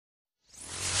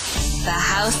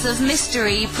House of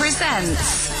Mystery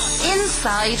presents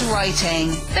Inside Writing,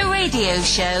 the radio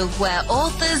show where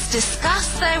authors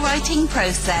discuss their writing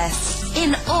process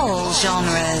in all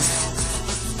genres.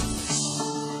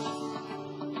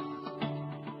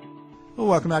 Well,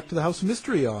 welcome back to the House of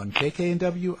Mystery on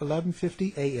KKNW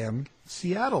 1150 AM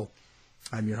Seattle.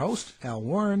 I'm your host, Al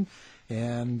Warren,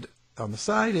 and on the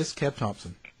side is Kev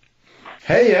Thompson.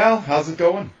 Hey, Al, how's it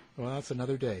going? Well, that's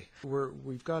another day.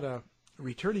 We've got a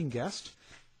returning guest,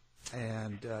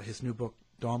 and his new book,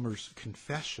 Dahmer's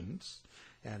Confessions,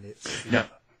 and it's... No.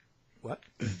 What?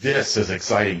 This is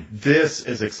exciting.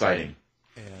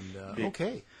 And,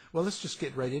 okay. Well, let's just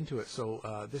get right into it.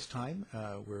 So this time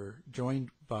we're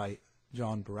joined by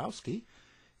John Borowski,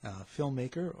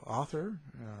 filmmaker, author,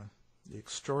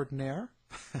 extraordinaire.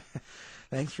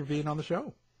 Thanks for being on the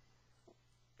show.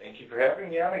 Thank you for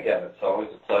having me on again. It's always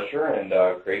a pleasure and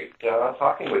great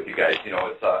talking with you guys. You know,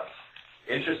 it's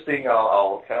interesting.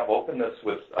 I'll kind of open this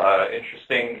with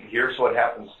interesting. Here's what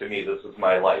happens to me. This is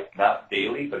my life, not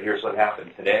daily, but here's what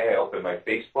happened today. I open my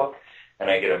Facebook and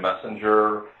I get a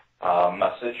messenger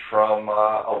message from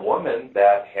a woman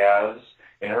that has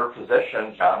in her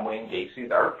possession John Wayne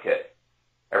Gacy's art kit,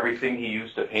 everything he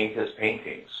used to paint his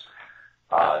paintings.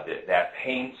 That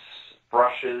paints,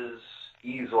 brushes,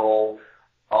 easel,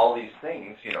 all these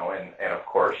things, you know, and of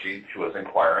course she was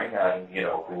inquiring on, you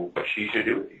know, what she should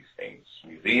do with these things.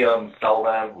 Museums, sell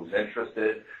them, who's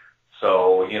interested.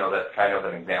 So, you know, that's kind of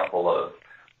an example of,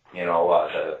 you know,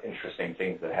 the interesting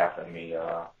things that happen to me,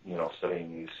 you know,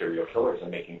 studying these serial killers and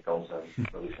making films and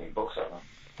releasing books on them.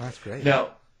 That's great.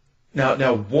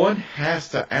 Now, one has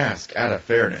to ask, out of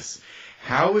fairness,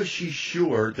 how is she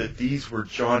sure that these were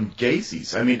John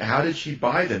Gacy's? I mean, how did she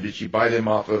buy them? Did she buy them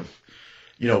off of,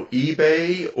 you know,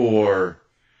 eBay or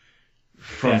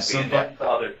from somebody? That's the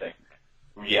other thing.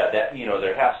 Yeah, that, you know,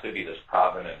 there has to be this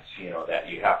provenance, you know, that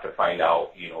you have to find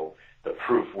out, you know, the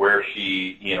proof where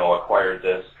she, you know, acquired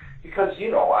this. Because,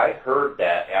 you know, I heard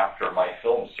that after my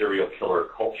film Serial Killer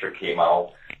Culture came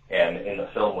out, and in the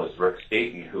film was Rick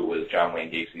Staten, who was John Wayne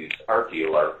Gacy's art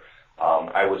dealer,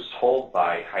 I was told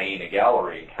by Hyena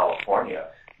Gallery in California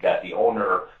that the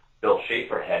owner, Bill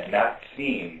Schaefer, had not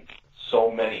seen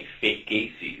so many fake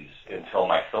Gacy's until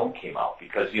my film came out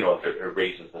because, you know, it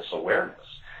raises this awareness.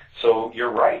 So you're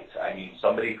right. I mean,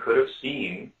 somebody could have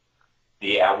seen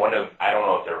one of, I don't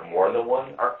know if there are more than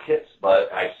one art kits,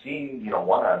 but I've seen, you know,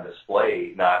 one on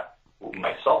display, not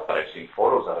myself, but I've seen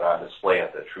photos of it on display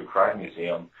at the True Crime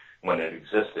Museum when it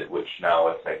existed, which now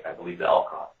it's, I believe, the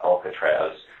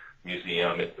Alcatraz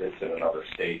Museum. It's in another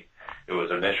state. It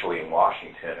was initially in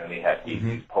Washington, and they had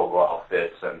Gacy's pogo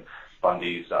outfits and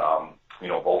Bundy's, you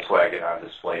know, Volkswagen on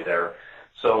display there.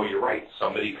 So you're right.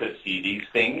 Somebody could see these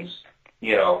things,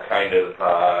 you know, kind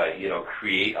of, you know,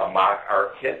 create a mock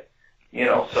art kit. You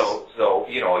know, so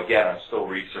you know, again, I'm still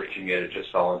researching it. It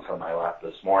just fell into my lap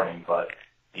this morning, but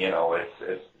you know,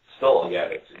 it's still,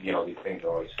 again, it's, you know, these things are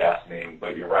always fascinating.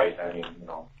 But you're right. I mean, you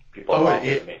know, people are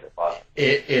always to make it fun.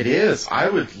 It is. I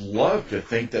would love to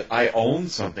think that I own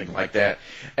something like that.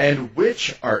 And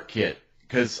which art kit?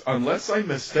 Because unless I'm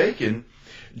mistaken,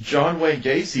 John Wayne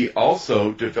Gacy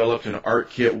also developed an art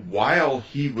kit while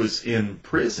he was in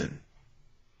prison.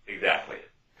 Exactly.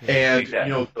 And, you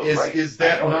know, is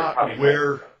that not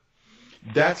where,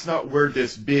 that's not where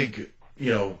this big,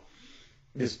 you know,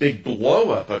 this big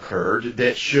blow-up occurred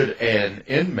that should an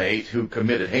inmate who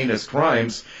committed heinous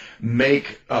crimes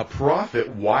make a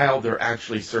profit while they're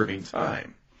actually serving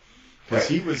time? Because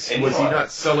he was he not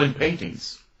selling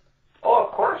paintings? Oh,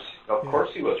 of course. Of course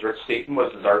he was. Rick Staten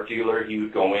was his art dealer. He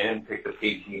would go in, pick the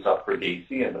paintings up for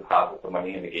Gacy, and deposit the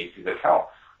money into Gacy's account.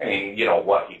 I mean, you know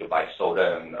what, he could buy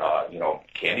soda and, you know,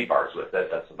 candy bars with it.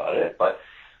 That's about it. But,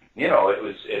 you know,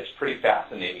 it's pretty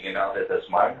fascinating. And now that this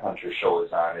Mindhunter show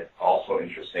is on, it's also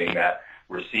interesting that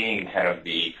we're seeing kind of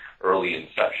the early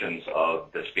inceptions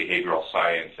of this behavioral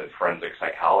science and forensic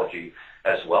psychology,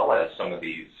 as well as some of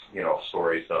these, you know,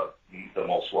 stories of the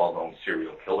most well-known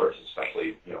serial killers,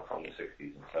 especially, you know, from the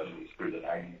 60s and 70s through the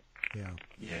 90s. Yeah.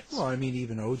 Yes. Well, I mean,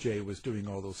 even O.J. was doing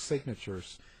all those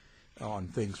signatures on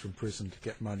things from prison to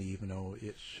get money, even though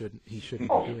he shouldn't be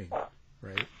doing it,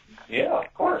 right? Yeah,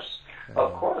 of course,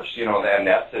 you know, and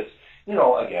that's it. You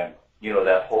know, again, you know,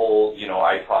 that whole, you know,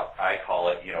 I call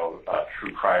it, you know,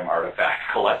 true crime artifact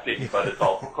collecting, but it's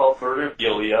also called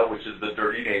memorabilia, which is the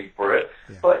dirty name for it.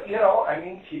 Yeah. But you know, I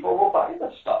mean, people will buy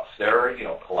this stuff. They're, you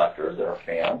know, collectors, they're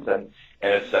fans, and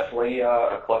it's definitely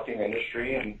a collecting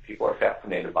industry, and people are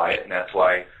fascinated by it, and that's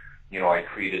why, you know, I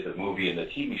created the movie and the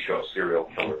TV show Serial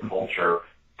Killer Culture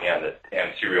and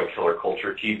Serial Killer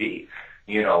Culture TV.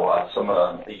 some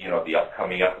of the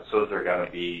upcoming episodes are going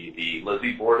to be the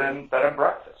Lizzie Borden bed and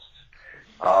breakfast.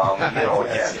 Again,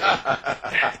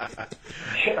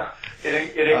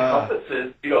 it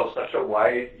encompasses, such a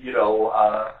wide,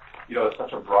 it's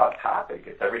such a broad topic.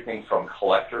 It's everything from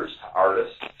collectors to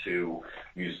artists to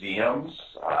museums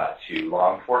to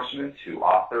law enforcement to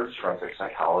authors, forensic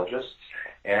psychologists,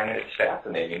 and it's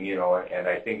fascinating, and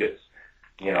I think it's,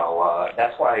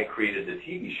 that's why I created the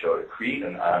TV show, to create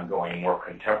an ongoing, more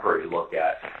contemporary look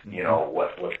at,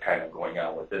 what's kind of going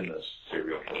on within this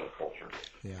serial killer culture.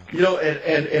 Yeah.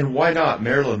 And why not?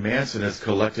 Marilyn Manson has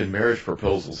collected marriage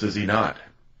proposals, is he not?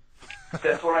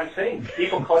 That's what I'm saying.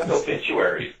 People collect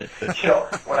obituaries.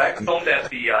 When I filmed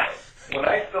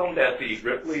at the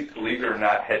Ripley's Believe It or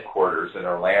Not headquarters in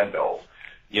Orlando,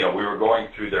 we were going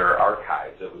through their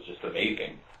archives. It was just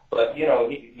amazing. But the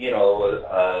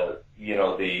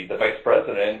vice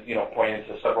president, pointed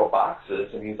to several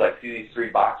boxes, and he's like, "See these 3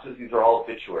 boxes? These are all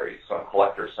obituaries. Some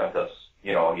collector sent us,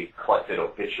 he collected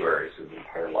obituaries his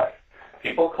entire life.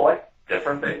 People collect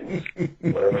different things,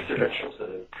 whatever their interested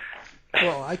in."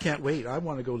 Well, I can't wait. I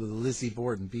want to go to the Lizzie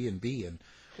Borden B&B and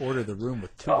order the room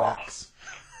with 2 X.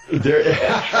 That's right.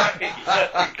 Yes,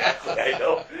 exactly.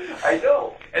 I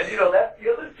know. And that's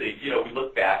the other thing. We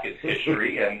look back at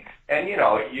history, and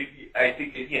I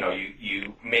think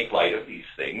you make light of these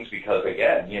things because,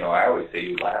 again, I always say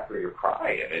you laugh or you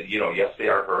cry, and yes, they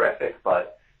are horrific,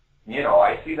 but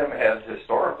I see them as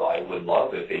historical. I would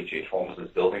love if H.H. Holmes'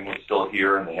 building was still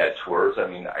here and they had tours. I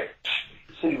mean, the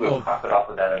city would profit off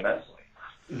of that immensely.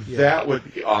 That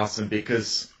would be awesome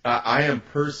because I am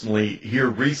personally here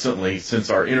recently since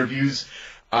our interviews,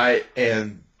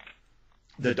 and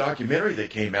the documentary that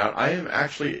came out. I am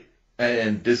actually,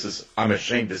 and I'm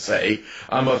ashamed to say,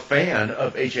 I'm a fan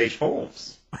of H.H.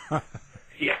 Holmes.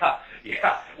 Yeah.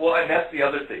 Well, and that's the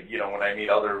other thing, when I meet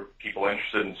other people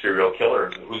interested in serial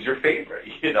killers, who's your favorite,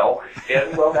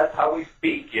 and well, that's how we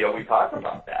speak, we talk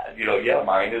about that,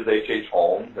 mine is H.H.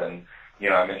 Holmes, and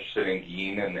I'm interested in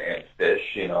Gein and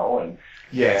fish, and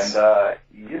yes. And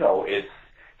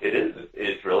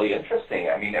it's really interesting.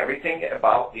 I mean, everything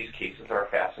about these cases are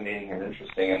fascinating and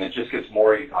interesting, and it just gets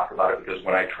more you talk about it because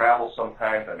when I travel,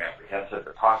 sometimes I'm apprehensive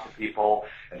to talk to people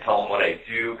and tell them what I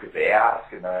do because they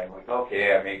ask, and then I'm like,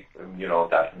 okay, I make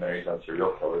documentaries on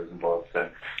serial killers and books, and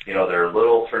they're a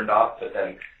little turned off, but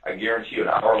then I guarantee you an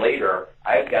hour later,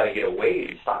 I've got to get away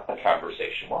and stop the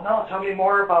conversation. Well, no, tell me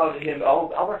more about him.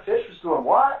 Oh, Albert Fish was doing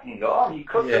what? And he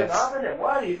cooked in an oven and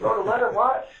what? He wrote a letter,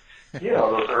 what?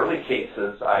 Those early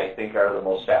cases, I think, are the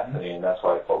most fascinating, and that's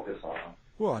why I focus on them.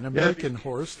 Well, an American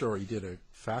Horror Story did a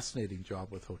fascinating job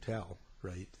with Hotel,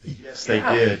 right? Yes, they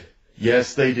did.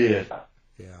 Yes, they did.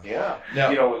 Yeah.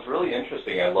 Now, it was really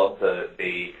interesting. I love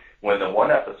when the one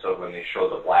episode when they show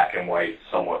the black and white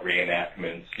somewhat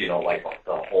reenactments, like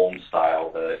the Holmes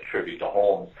style, the tribute to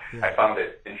Holmes. Yeah. I found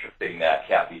it interesting that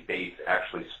Kathy Bates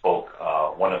actually spoke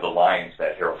one of the lines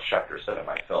that Harold Schechter said in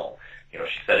my film.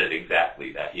 She said it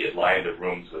exactly, that he had lined the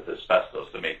rooms with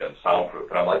asbestos to make them soundproof.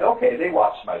 And I'm like, okay, they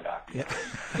watched my documentary.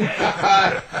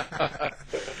 Yeah.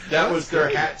 That was their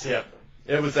hat tip.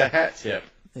 It was a hat tip.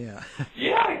 Yeah.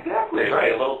 Yeah, exactly.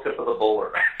 Right, a little tip of the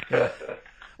bowler.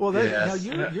 Well, now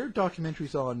your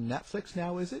documentary's on Netflix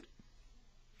now, is it?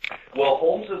 Well,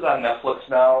 Holmes is on Netflix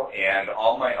now, and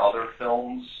all my other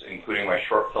films, including my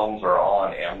short films, are all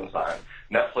on Amazon.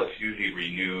 Netflix usually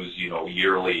renews,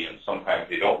 yearly, and sometimes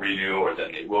they don't renew, or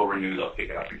then they will renew, they'll pick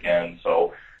it up again.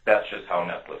 So that's just how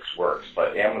Netflix works.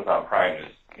 But Amazon Prime is,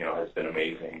 has been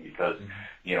amazing because,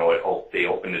 they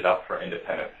opened it up for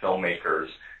independent filmmakers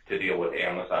to deal with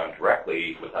Amazon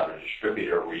directly without a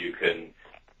distributor, where you can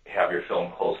have your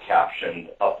film closed captioned,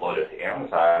 upload it to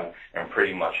Amazon, and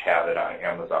pretty much have it on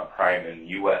Amazon Prime in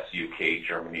U.S., UK,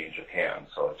 Germany, and Japan.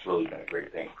 So it's really been a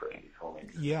great thing for indie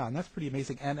filmmakers. Yeah, and that's pretty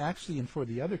amazing. And actually, and for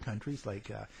the other countries like,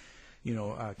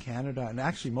 Canada, and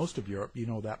actually most of Europe,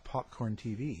 that Popcorn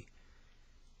TV.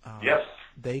 Yes,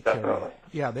 they carry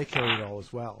it all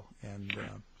as well. And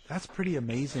that's pretty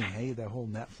amazing, hey, the whole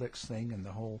Netflix thing and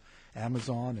the whole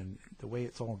Amazon and the way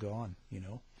it's all gone,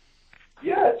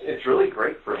 Yeah, it's really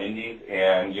great for indies,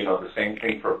 and, the same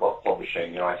thing for book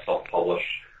publishing. I self-publish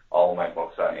all of my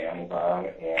books on Amazon,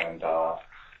 and,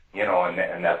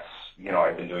 and that's,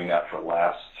 I've been doing that for the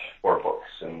last 4 books,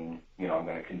 and, I'm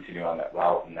going to continue on that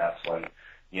route, and that's when,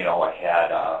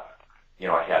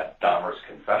 I had Dahmer's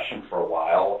Confession for a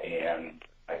while, and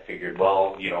I figured,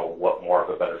 well, what more of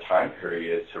a better time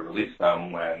period to release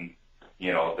them when,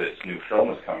 this new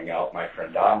film is coming out, My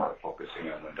Friend Dahmer, focusing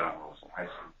on when Dahmer was in high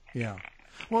school. Yeah.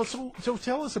 Well, so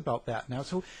tell us about that now.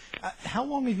 So how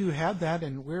long have you had that,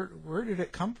 and where did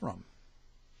it come from?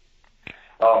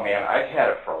 Oh man, I've had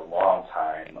it for a long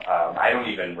time. I don't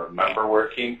even remember where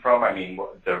it came from. I mean,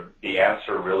 the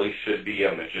answer really should be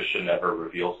a magician never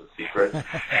reveals a secret.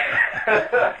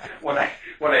 when I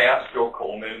asked Joe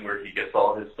Coleman where he gets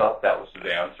all his stuff, that was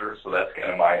his answer. So that's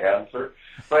kind of my answer.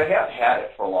 But I have had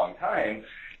it for a long time,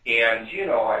 and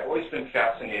I've always been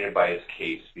fascinated by his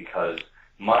case because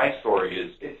my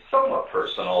story it's somewhat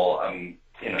personal.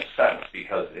 In a sense,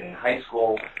 because in high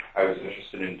school I was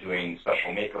interested in doing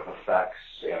special makeup effects,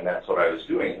 and that's what I was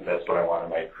doing. That's what I wanted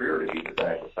my career to be. But then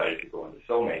I decided to go into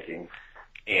filmmaking,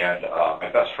 and my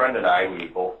best friend and I, we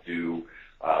would both do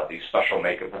these special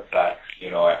makeup effects,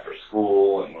 after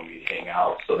school and when we hang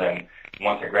out. So then,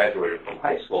 once I graduated from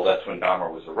high school, that's when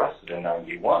Dahmer was arrested in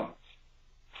 '91,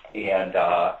 and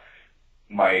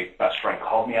my best friend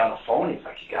called me on the phone. He's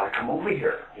like, "You gotta come over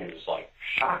here." He was like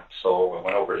shocked. So I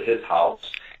went over to his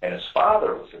house, and his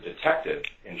father was a detective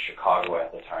in Chicago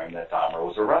at the time that Dahmer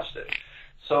was arrested.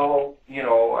 So,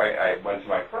 I went to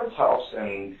my friend's house,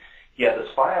 and he had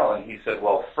this file, and he said,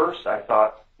 well, first I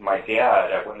thought my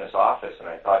dad, I went in his office, and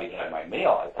I thought he had my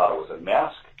mail. I thought it was a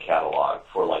mask catalog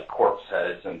for, like, corpse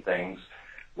heads and things.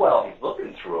 Well, he's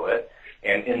looking through it,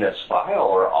 and in this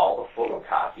file are all the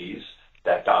photocopies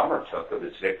that Dahmer took of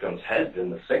his victims' heads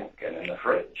in the sink and in the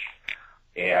fridge.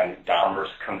 And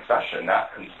Dahmer's confession,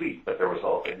 not complete, but there was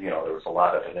a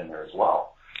lot of it in there as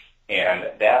well. And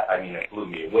that, it blew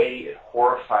me away. It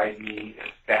horrified me.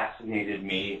 It fascinated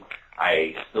me.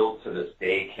 I still, to this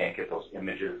day, can't get those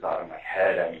images out of my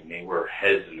head. They were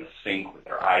heads in the sink with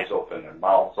their eyes open, their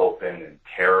mouths open, in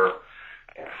terror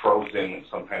and frozen. And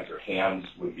sometimes their hands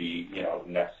would be,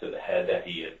 next to the head that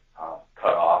he had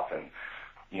cut off. And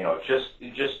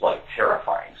just like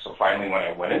terrifying. So finally, when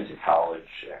I went into college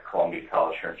at Columbia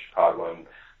College here in Chicago and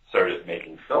started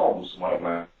making films, one of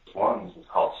my ones was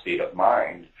called State of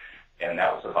Mind, and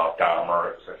that was about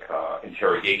Dahmer. It was like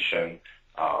interrogation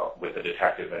with a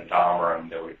detective and Dahmer, and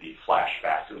there would be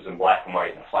flashbacks. It was in black and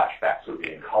white, and the flashbacks would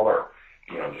be in color,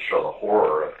 to show the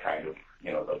horror of kind of,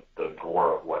 the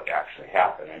gore of what actually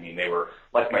happened. They were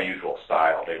like my usual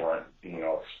style. They weren't,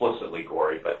 explicitly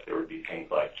gory, but there would be things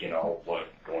like, what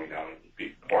going down,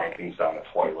 pouring things down the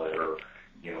toilet, or,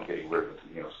 getting rid of,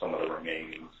 some of the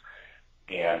remains.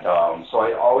 And so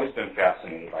I've always been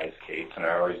fascinated by his case, and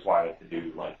I always wanted to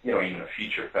do, like, even a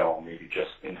feature film, maybe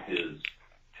just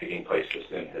taking place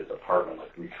just in his apartment,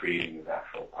 like recreating his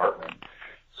actual apartment.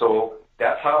 So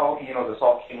that's how, this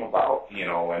all came about,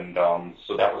 and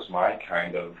so that was my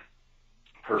kind of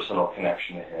personal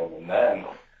connection to him. And then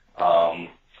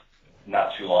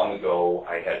not too long ago,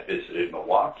 I had visited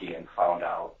Milwaukee and found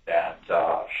out that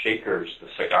Shakers, the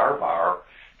cigar bar,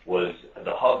 was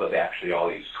the hub of actually all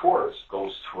these tours,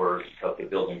 ghost tours, because the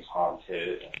building's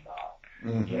haunted,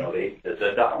 and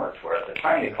the Dahmer tour. At the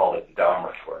time, they called it the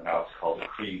Dahmer tour. Now it's called the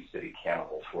Creed City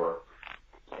Cannibal Tour.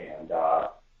 And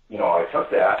I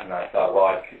took that, and I thought, well,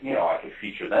 I could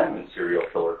feature them in Serial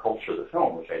Killer Culture, the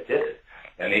film, which I did.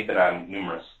 And they've been on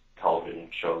numerous television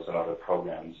shows and other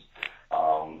programs.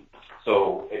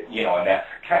 And that's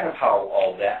kind of how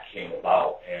all that came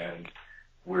about. And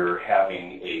we're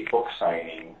having a book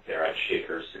signing there at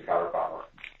Shaker's Cigar Bar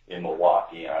in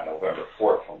Milwaukee on November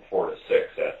 4th from 4 to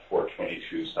 6 at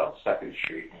 422 South 2nd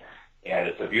Street. And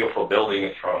it's a beautiful building.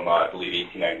 It's from, I believe,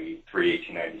 1893,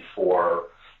 1894.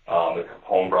 The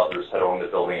Capone brothers had owned the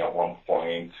building at one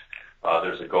point.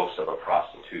 There's a ghost of a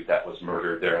prostitute that was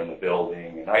murdered there in the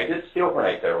building. And I did stay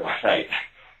overnight there one night,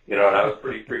 and I was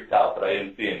pretty freaked out, but I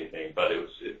didn't see anything. But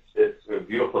it's a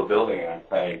beautiful building, and I'm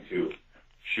planning to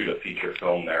shoot a feature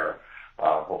film there.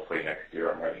 Hopefully next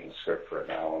year. I'm writing the script for it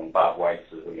now. And Bob Weiss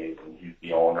is amazing. He's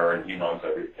the owner, and he runs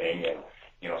everything. And,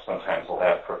 sometimes we'll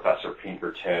have Professor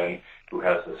Pinkerton, who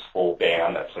has this full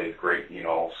band that plays great,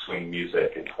 swing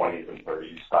music and 20s and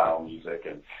 30s style music.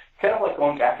 And kind of like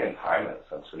going back in time in a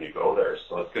sense when you go there.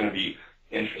 So it's going to be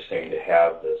interesting to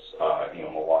have this,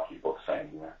 Milwaukee book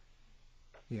signing there.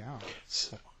 Yeah.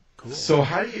 Cool. So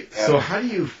how do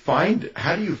you find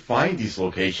these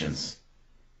locations?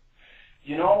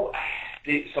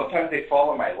 Sometimes they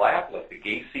fall in my lap, like the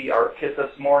Gacy art kit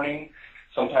this morning.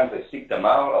 Sometimes I seek them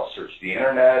out. I'll search the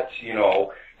internet.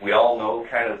 We all know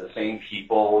kind of the same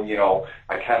people.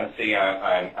 I kind of say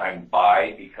I'm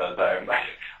bi because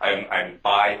I'm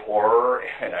bi horror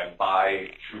and I'm bi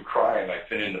true crime. I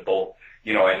fit into both.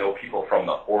 I know people from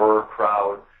the horror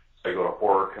crowd, so I go to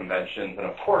horror conventions, and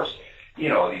of course,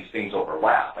 these things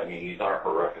overlap. These are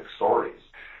horrific stories.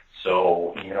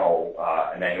 So,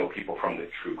 and I know people from the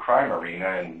true crime arena,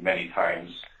 and many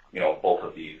times, both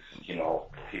of these,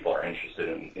 people are interested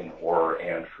in horror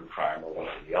and true crime, or one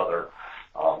or the other.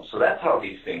 So that's how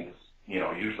these things,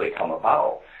 usually come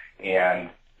about. And,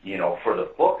 for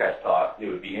the book, I thought it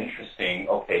would be interesting.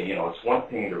 Okay, it's one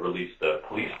thing to release the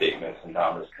police statements and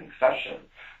Dahmer's confession,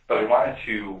 but I wanted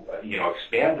to,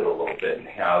 expand it a little bit and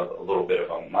have a little bit of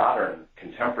a modern,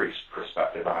 contemporary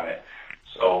perspective on it.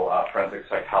 So forensic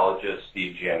psychologist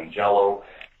Steve Giangello,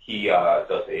 he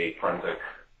does a forensic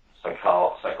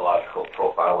psychological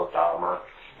profile of Dahmer,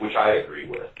 which I agree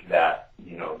with, that,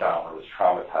 Dahmer was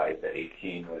traumatized at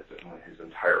 18 when his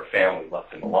entire family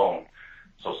left him alone.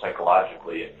 So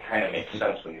psychologically, it kind of makes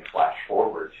sense when you flash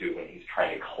forward to when he's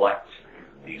trying to collect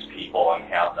these people and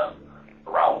have them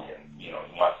around him. He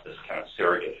wants this kind of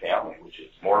surrogate family, which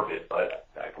is morbid, but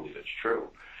I believe it's true.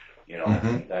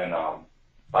 And then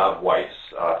Bob Weiss,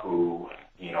 who,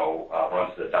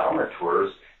 runs the Dahmer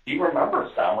tours, he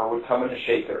remembers Dahmer would come into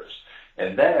Shakers.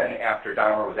 And then after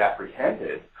Dahmer was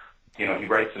apprehended, he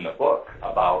writes in the book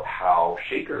about how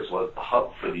Shakers was the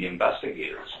hub for the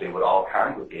investigators. They would all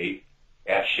congregate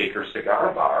at Shaker's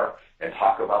Cigar Bar and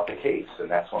talk about the case. And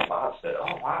that's when Bob said,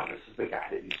 oh, wow, this is the guy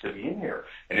that used to be in here.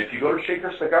 And if you go to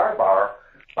Shaker's Cigar Bar,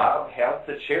 Bob has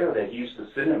the chair that he used to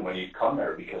sit in when he'd come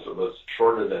there because it was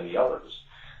shorter than the others.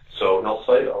 So he'll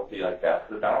say, it'll be like, that's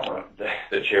the Dahmer,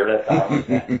 the chair that Dahmer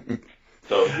had.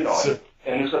 So,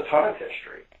 and there's a ton of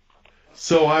history.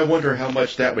 So I wonder how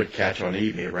much that would catch on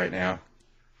eBay right now.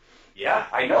 Yeah,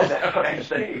 I know. That's what I'm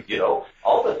saying.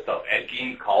 All this stuff. Ed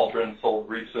Gein Cauldron sold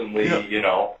recently,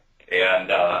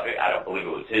 and I don't believe it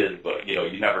was his, but,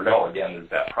 you never know. Again, there's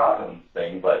that Providence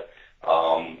thing, but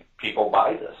people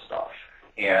buy this stuff.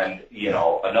 And,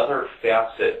 another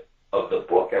facet of the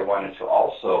book, I wanted to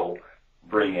also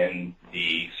bring in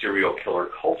the serial killer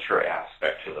culture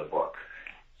aspect to the book.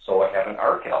 So I have an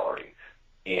art gallery.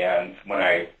 And when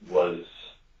I was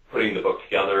putting the book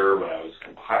together, when I was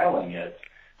compiling it,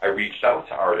 I reached out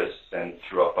to artists and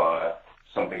threw up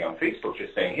something on Facebook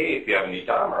just saying, hey, if you have any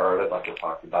Dahmer art, I'd like to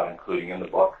talk about including in the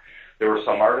book. There were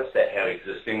some artists that had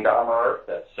existing Dahmer art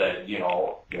that said,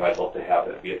 I'd love to have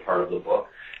it be a part of the book.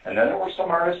 And then there were some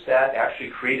artists that actually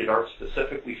created art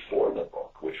specifically for the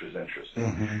book, which was interesting.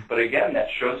 Mm-hmm. But again, that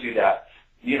shows you that,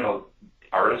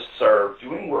 artists are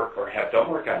doing work or have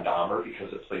done work on Dahmer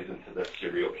because it plays into the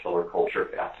serial killer culture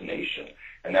fascination.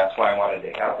 And that's why I wanted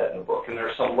to have that in the book. And there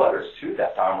are some letters, too,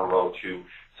 that Dahmer wrote to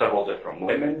several different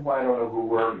women who I don't know who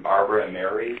were, Barbara and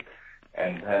Mary.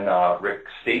 And then Rick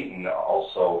Staten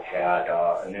also had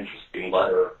an interesting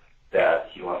letter that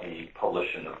he let me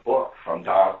publish in the book from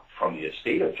the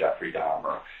estate of Jeffrey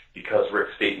Dahmer, because Rick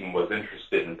Staten was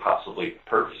interested in possibly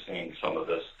purchasing some of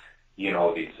this,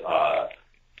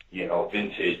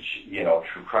 vintage,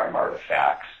 true crime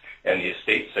artifacts. And the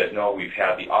estate said, no, we've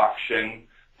had the auction,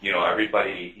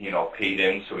 everybody, paid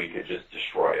in so we could just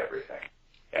destroy everything.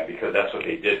 And because that's what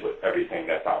they did with everything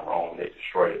that's on Rome, they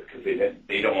destroyed it because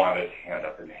they don't want it to end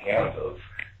up in the hands of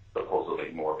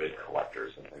supposedly morbid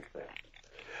collectors and things like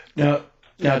that.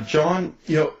 Now, John,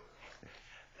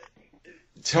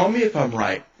 tell me if I'm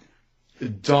right.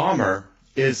 Dahmer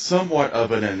is somewhat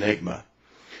of an enigma.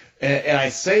 And I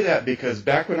say that because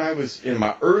back when I was in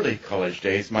my early college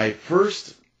days, my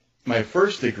first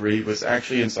degree was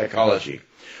actually in psychology.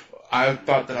 I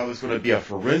thought that I was going to be a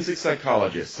forensic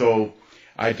psychologist. So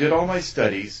I did all my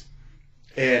studies,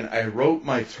 and I wrote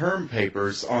my term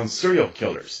papers on serial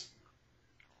killers.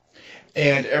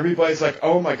 And everybody's like,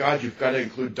 oh, my God, you've got to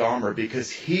include Dahmer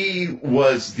because he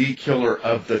was the killer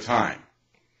of the time.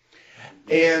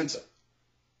 And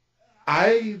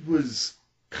I was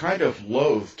kind of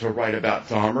loath to write about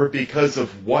Dahmer because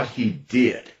of what he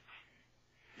did.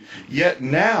 Yet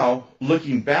now,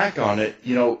 looking back on it,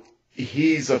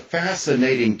 he's a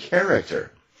fascinating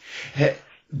character.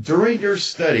 During your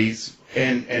studies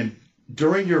and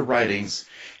during your writings,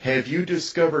 have you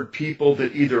discovered people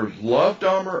that love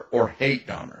Dahmer or hate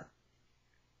Dahmer?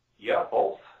 Yeah,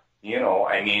 both.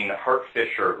 Hart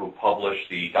Fisher, who published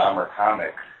the Dahmer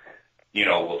comic,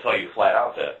 will tell you flat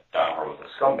out that Dahmer was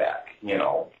a scumbag,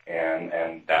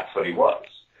 and that's what he was.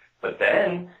 But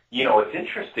then, it's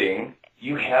interesting,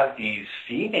 you have these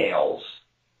females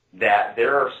that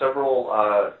there are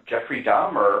several Jeffrey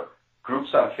Dahmer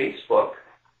groups on Facebook,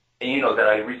 that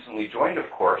I recently joined, of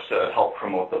course, to help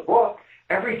promote the book.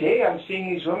 Every day I'm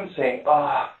seeing these women saying,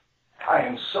 I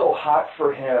am so hot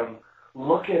for him.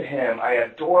 Look at him. I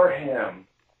adore him.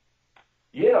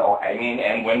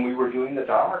 And when we were doing the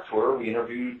Dahmer tour, we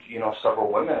interviewed,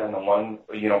 several women, and the one,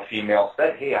 female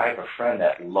said, hey, I have a friend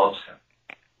that loves him.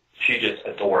 She just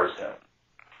adores him.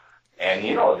 And,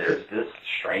 there's this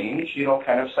strange,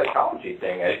 kind of psychology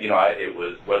thing. It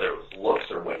was, whether it was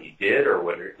looks or what he did or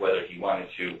whether he wanted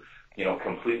to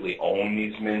completely own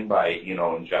these men by,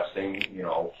 ingesting,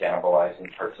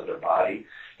 cannibalizing parts of their body.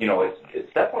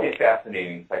 It's definitely a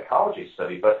fascinating psychology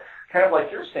study, but kind of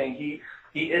like you're saying, he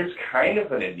is kind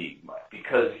of an enigma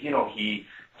because,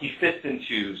 he fits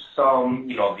into some,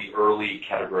 the early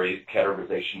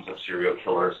categorizations of serial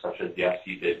killers, such as, yes,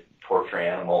 he did torture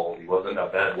animals, he wasn't a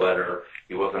bedwetter,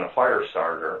 he wasn't a fire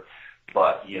starter,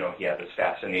 but, he had this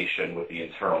fascination with the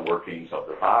internal workings of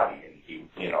the body. And he,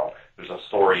 there's a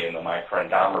story in the My Friend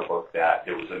Dahmer book that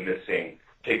there was a missing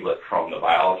piglet from the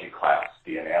biology class,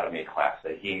 the anatomy class,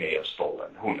 that he may have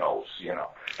stolen. Who knows,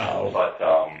 Oh. But,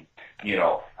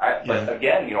 but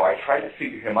again, I tried to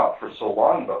figure him out for so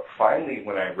long, but finally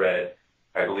when I read,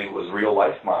 I believe it was Real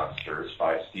Life Monsters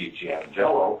by Steve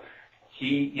Giangello,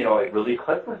 it really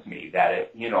clicked with me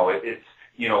that we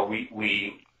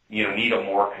need a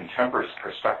more contemporary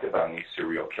perspective on these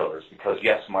serial killers because,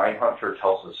 yes, Mindhunter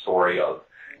tells the story of,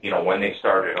 when they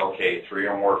started, 3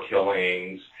 or more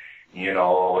killings,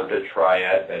 the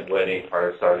triad, bedwetting,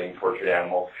 fire starting, tortured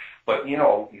animals. But,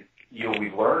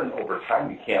 we've learned over time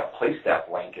you can't place that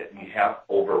blanket and you have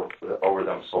over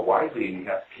them so widely and you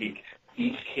have to take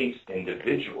each case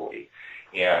individually.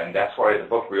 And that's why the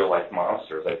book Real Life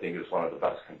Monsters, I think, is one of the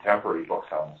best contemporary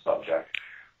books on the subject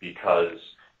because,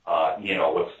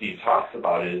 what Steve talks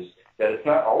about is that it's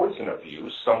not always an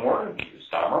abuse. Some weren't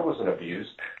abused. Dahmer wasn't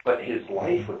abused, but his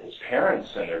life with his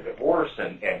parents and their divorce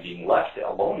and being left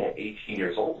alone at 18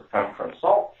 years old to fend for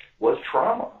himself was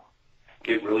trauma.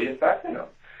 It really affected him.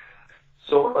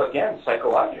 So again,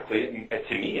 psychologically,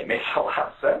 to me, it makes a lot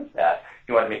of sense that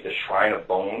you want to make the shrine of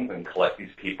bones and collect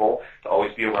these people to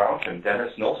always be around him.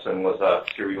 Dennis Nilsen was a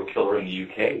serial killer in the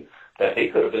UK. That they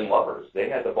could have been lovers. They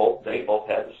both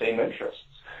had the same interests.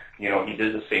 He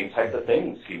did the same type of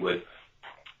things. He would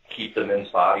keep the men's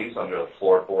bodies under the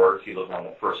floorboards. He lived on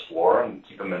the first floor and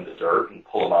keep them in the dirt and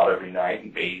pull them out every night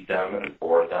and bathe them and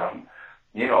board them.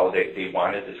 They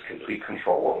wanted this complete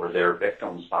control over their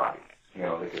victims' bodies.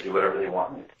 They could do whatever they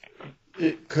wanted.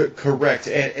 Correct.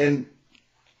 And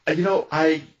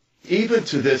I even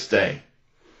to this day,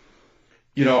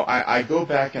 I go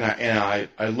back and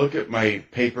I look at my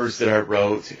papers that I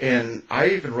wrote, and I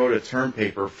even wrote a term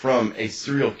paper from a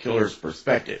serial killer's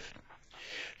perspective.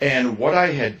 And what I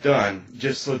had done,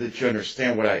 just so that you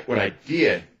understand what I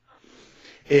did,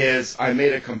 is I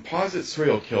made a composite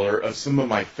serial killer of some of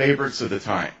my favorites of the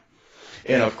time.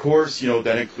 And of course,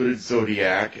 that included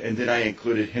Zodiac, and then I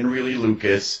included Henry Lee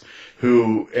Lucas,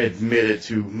 who admitted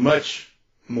to much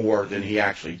more than he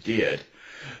actually did.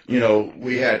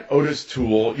 We had Otis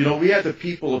Toole, we had the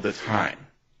people of the time.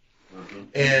 Mm-hmm.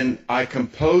 And I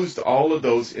composed all of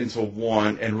those into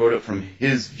one and wrote it from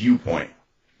his viewpoint.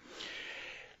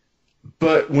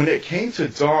 But when it came to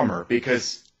Dahmer,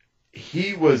 because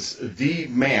he was the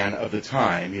man of the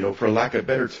time, for lack of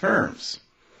better terms,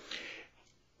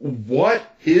 what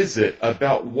is it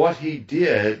about what he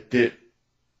did that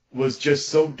was just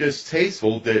so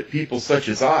distasteful that people such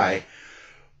as I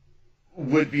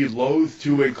would be loath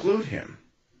to include him?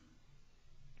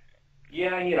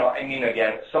 Yeah,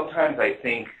 again, sometimes I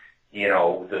think,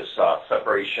 this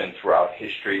separation throughout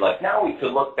history, like now we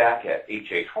could look back at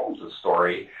H.H. Holmes'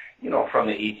 story, from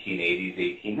the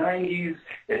 1880s, 1890s.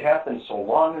 It happened so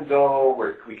long ago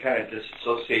where we kind of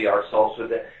disassociate ourselves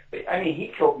with it. But,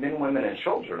 he killed men, women, and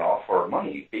children all for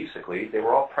money, basically. They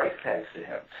were all price tags to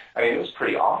him. It was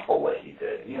pretty awful what he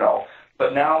did,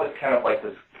 But now it's kind of like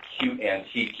this cute,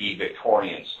 antique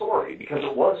Victorian story because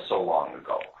it was so long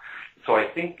ago. So I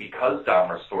think because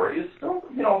Dahmer's story is still,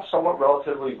 somewhat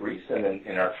relatively recent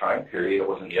in our time period. It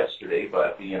wasn't yesterday,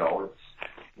 but, it's,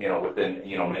 within,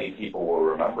 many people will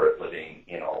remember it living,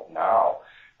 now.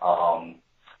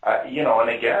 And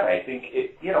again, I think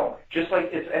it, just like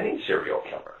it's any serial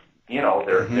killer,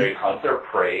 they hunt their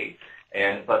prey.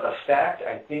 But the fact,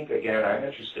 I think, again, I'm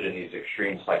interested in these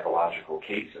extreme psychological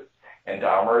cases. And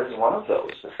Dahmer is one of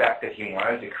those. The fact that he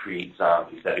wanted to create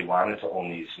zombies, that he wanted to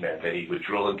own these men, that he would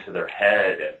drill into their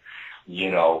head,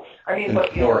 and,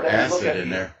 but pour acid in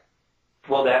there.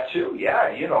 Well, that too,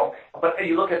 yeah, But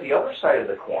you look at the other side of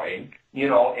the coin,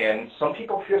 and some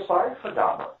people feel sorry for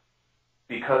Dahmer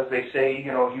because they say,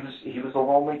 he was a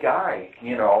lonely guy,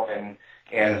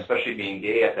 and especially being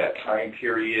gay at that time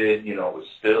period, it was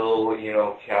still,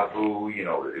 taboo,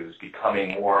 it was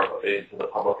becoming more into the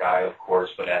public eye, of course,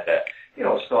 but at that,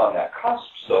 still on that cusp.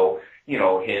 So,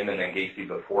 him and then Gacy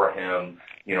before him,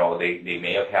 they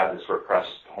may have had this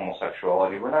repressed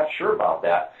homosexuality. We're not sure about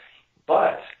that.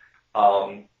 But,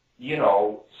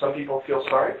 some people feel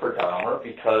sorry for Dahmer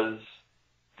because,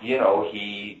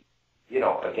 he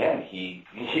again,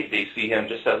 they see him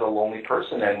just as a lonely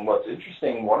person. And what's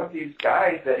interesting, one of these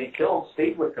guys that he killed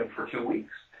stayed with him for 2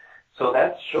 weeks. So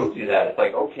that shows you that. It's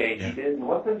like, okay, he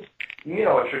wasn't,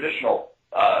 a traditional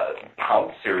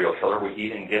pound serial killer where he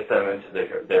didn't get them into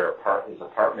his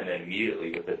apartment and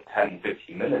immediately within 10,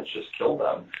 15 minutes just kill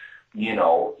them.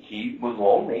 He was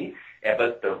lonely.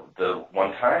 But the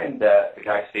one time that the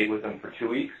guy stayed with him for 2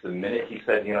 weeks, the minute he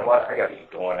said, you know what, I got to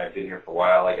get going. I've been here for a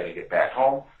while. I got to get back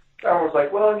home. Dahmer was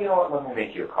like, well, you know what, let me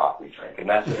make you a coffee drink. And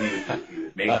that's what he would do. He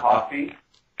would make coffee,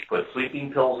 put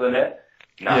sleeping pills in it,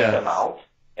 knock them out,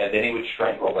 and then he would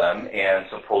strangle them and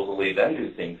supposedly then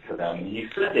do things to them. And he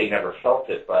said they never felt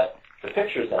it, but the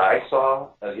pictures that I saw,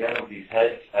 again, of these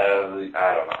heads, I don't know,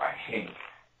 I mean,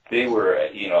 they were,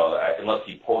 unless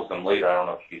he posed them later, I don't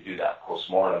know if you could do that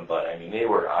post-mortem, but, I mean, they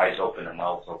were eyes open and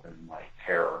mouths open in, like,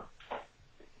 terror.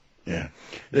 Yeah.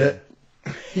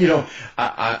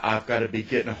 I've got to be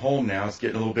getting home now. It's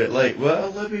getting a little bit late.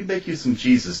 Well, let me make you some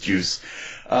Jesus juice.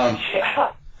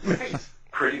 Yeah,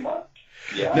 pretty much.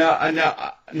 Yeah.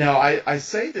 Now, I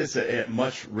say this at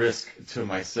much risk to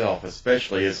myself,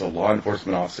 especially as a law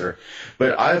enforcement officer,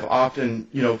 but I've often,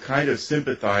 kind of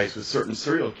sympathized with certain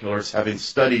serial killers having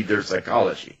studied their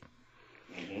psychology.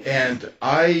 Mm-hmm. And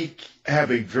I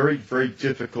have a very, very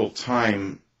difficult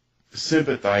time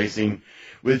sympathizing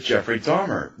with Jeffrey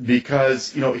Dahmer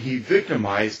because, he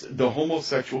victimized the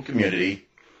homosexual community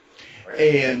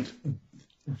and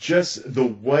just the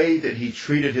way that he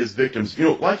treated his victims.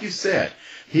 Like you said,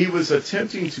 he was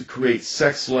attempting to create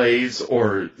sex slaves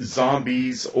or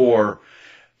zombies or,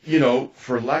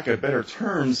 for lack of better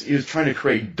terms, he was trying to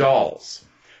create dolls.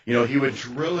 He would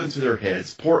drill into their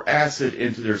heads, pour acid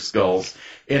into their skulls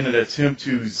in an attempt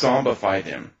to zombify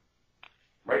them.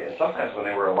 Right, and sometimes when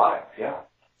they were alive, yeah.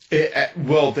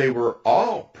 Well, they were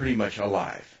all pretty much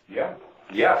alive. Yeah.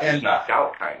 Yeah, and knocked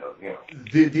out, kind of.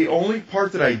 The only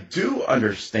part that I do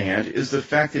understand is the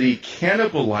fact that he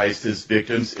cannibalized his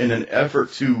victims in an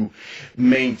effort to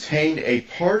maintain a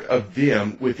part of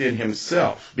them within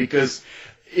himself. Because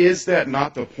is that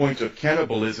not the point of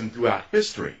cannibalism throughout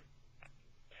history?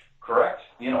 Correct.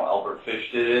 Albert Fish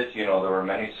did it. There were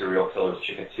many serial killers,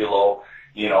 Chikatilo.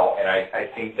 And I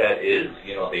think that is,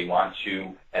 they want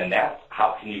to, and that's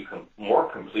how can you more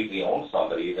completely own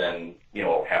somebody than,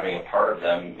 having a part of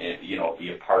them,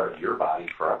 be a part of your body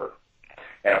forever.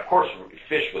 And of course,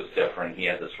 Fish was different. He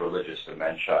had this religious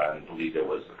dementia and believed it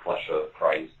was the flesh of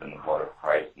Christ and the blood of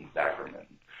Christ and sacrament.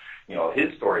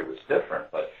 His story was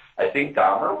different, but I think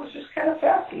Dahmer was just kind of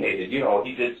fascinated.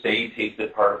 He did say he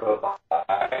tasted part of a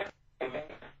body,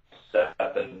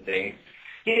 and things.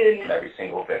 He didn't every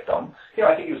single victim.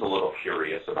 I think he was a little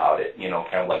curious about it,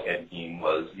 kind of like Ed Gein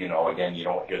was, again, you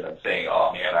don't hear them saying,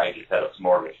 oh, man, I just had a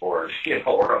smorgasbord,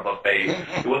 or a buffet.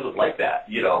 It wasn't like that,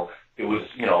 It was,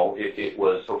 it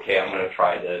was, okay, I'm going to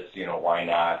try this, why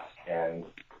not? And,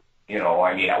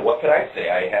 what could I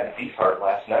say? I had a beef heart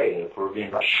last night at a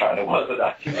Peruvian restaurant. It wasn't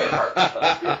a human heart.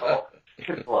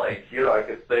 It's like, I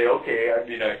could say, okay,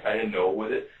 I kind of know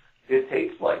what it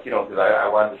tastes like, because I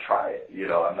wanted to try it.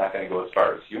 I'm not going to go as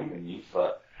far as human meat,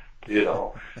 but,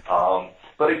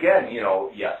 but again,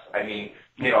 yes, and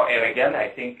again, I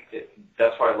think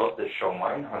that's why I love this show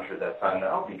Mindhunter that's on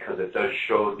now, because it does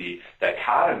show the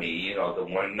dichotomy. The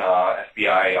one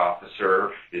FBI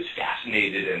officer is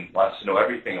fascinated and wants to know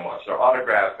everything and wants their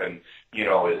autograph and, he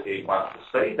wants to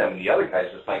study them. And the other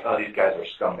guy's just like, oh, these guys are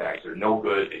scumbags. They're no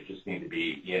good. They just need to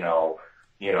be,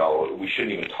 we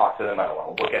shouldn't even talk to them. I don't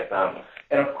want to look at them.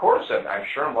 And of course, I'm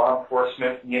sure in law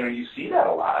enforcement, you see that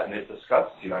a lot, and it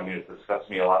disgusts you. It disgusts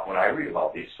me a lot when I read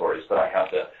about these stories, but I have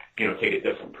to, take a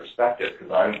different perspective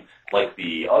because I'm like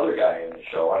the other guy in the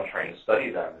show. I'm trying to study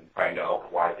them and find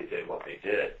out why they did what they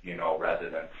did, rather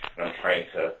than I'm trying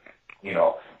to,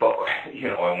 but,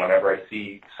 and whenever I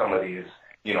see some of these,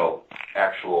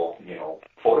 actual,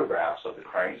 photographs of the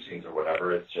crime scenes or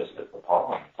whatever, it's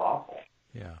appalling. It's awful.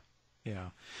 Yeah. Yeah.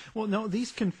 Well, no,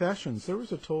 these confessions, there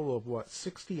was a total of,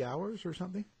 60 hours or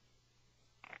something?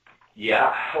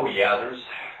 Yeah. Oh, yeah. There's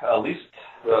at least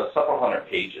several hundred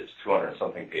pages,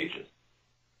 200-something pages.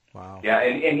 Wow. Yeah,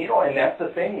 and that's the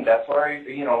thing. That's why, in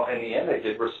the end, I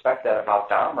did respect that about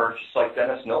Dahmer, just like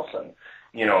Dennis Nilsen.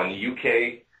 In the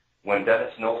UK, when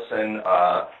Dennis Nilsen,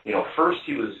 first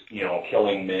he was,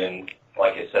 killing men,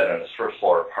 like I said, in his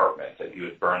first-floor apartment, and he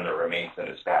would burn the remains in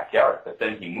his backyard. But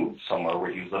then he moved somewhere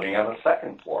where he was living on the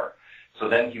second floor. So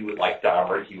then he would, like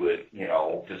Dahmer, he would,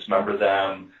 dismember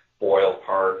them, boil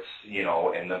parts,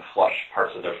 and then flush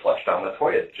parts of their flesh down the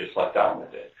toilet, just like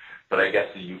Dahmer did. But I guess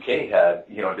the UK had,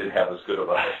 didn't have as good of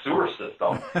a sewer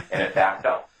system, and it backed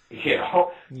up.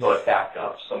 So it backed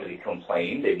up. Somebody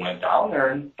complained. They went down there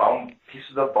and found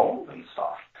pieces of bones and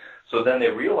stuff. So then they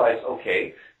realized,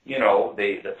 okay,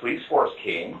 the police force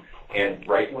came, and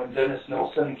right when Dennis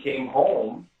Nilsen came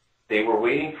home, they were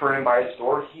waiting for him by his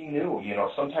door. He knew,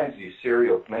 sometimes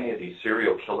many of these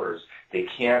serial killers, they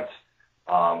can't,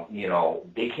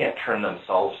 they can't turn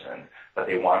themselves in, but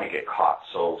they want to get caught.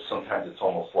 So sometimes it's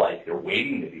almost like they're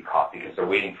waiting to be caught because they're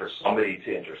waiting for somebody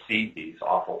to intercede these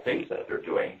awful things that they're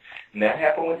doing. And that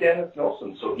happened with Dennis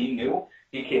Nilsen. So he knew.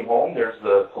 He came home. There's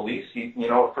the police.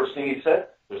 First thing he said,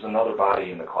 there's another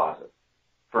body in the closet.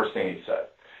 First thing he said.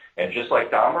 And just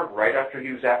like Dahmer, right after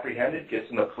he was apprehended, gets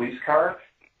in the police car,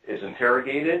 is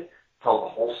interrogated, tells the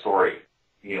whole story,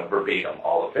 verbatim.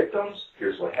 All the victims,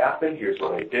 here's what happened, here's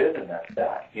what I did, and that's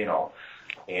that,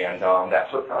 And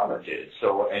that's what Dahmer did.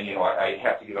 So, and, I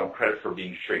have to give him credit for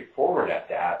being straightforward at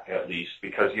that, at least,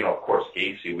 because, of course,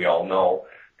 Gacy, we all know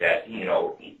that,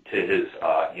 to his,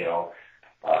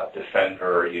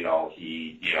 defender,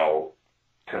 he,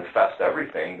 confessed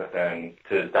everything, but then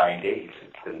to his dying days,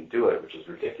 he didn't do it, which is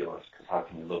ridiculous, because how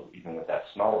can you live even with that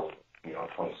smell of,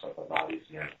 20-something bodies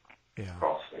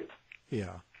across state?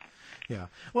 Yeah.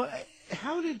 Well,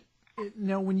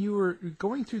 when you were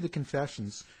going through the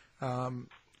confessions,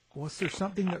 was there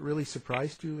something that really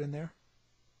surprised you in there?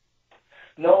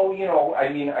 No,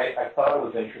 I thought it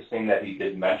was interesting that he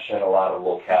did mention a lot of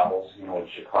locales. In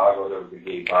Chicago, there was a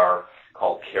gay bar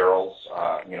called Carol's.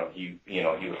 He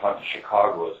was hunting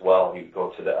Chicago as well. He would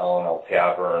go to the L&L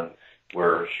Tavern,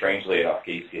 where, strangely enough,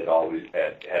 Gacy had always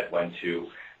had went to,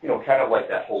 kind of like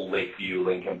that whole Lakeview,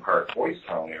 Lincoln Park, Boys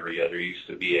Town area. There used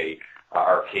to be a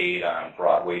arcade on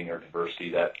Broadway near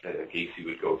Diversity that Gacy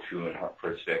would go to and hunt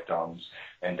for his victims.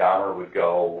 And Dahmer would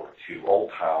go to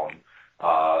Old Town.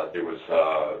 There was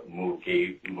a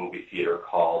movie theater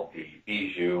called the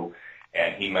Bijou,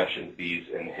 and he mentions these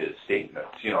in his statements.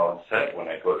 And said, when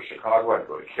I go to Chicago, I'd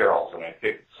go to Carol's, and I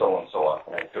picked so-and-so up,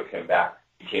 and I took him back.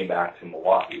 He came back to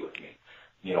Milwaukee with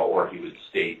me, or he would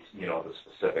state, the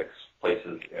specific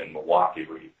places in Milwaukee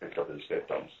where he picked up his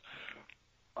victims.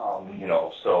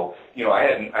 So,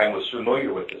 I was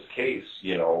familiar with this case,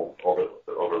 over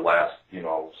the last,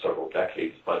 several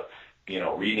decades, but,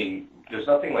 reading, there's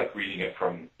nothing like reading it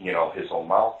from, his own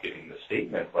mouth, giving the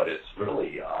statement, but it's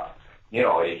really,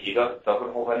 he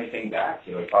doesn't hold anything back.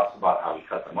 He talks about how he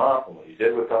cut them up and what he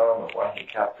did with them and why he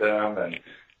kept them. And,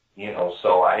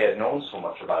 so I had known so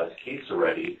much about his case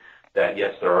already that,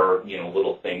 yes, there are,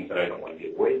 little things that I don't want to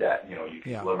give away that, you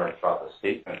can learn throughout the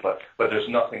statement. But there's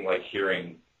nothing like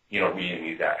hearing, reading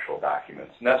these actual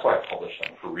documents. And that's why I publish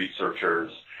them for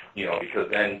researchers, because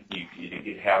then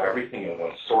you have everything in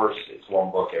one source. It's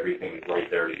one book. Everything is right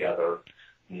there together,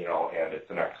 and it's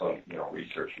an excellent,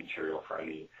 research material for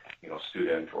any,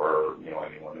 student or,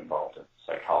 anyone involved in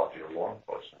psychology or law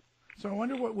enforcement. So I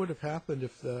wonder what would have happened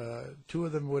if the two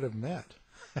of them would have met.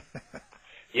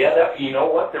 Yeah, you know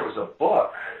what? There was a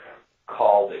book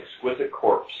called Exquisite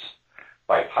Corpse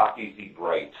by Poppy Z.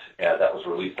 Bright that was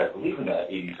released, I believe, in the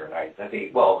 80s or 90s. I think,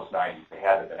 it was 90s. They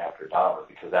had it been after Dahmer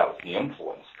because that was the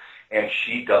influence. And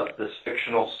she does this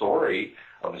fictional story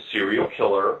of a serial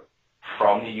killer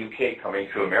from the UK coming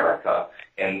to America,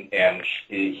 and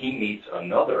he meets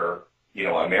another,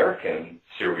 American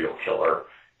serial killer,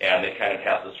 and they kind of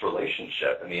have this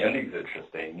relationship, and the ending's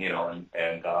interesting,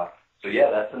 so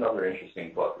yeah, that's another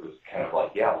interesting book. It was kind of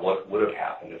like, what would have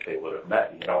happened if they would have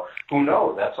met? Who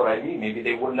knows? That's what I mean. Maybe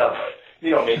they wouldn't have.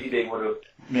 Maybe they would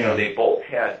have. They both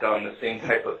had done the same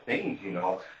type of things.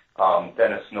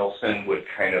 Dennis Nilsen would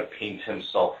kind of paint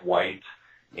himself white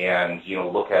and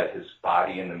look at his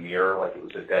body in the mirror like it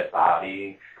was a dead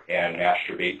body and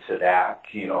masturbate to that.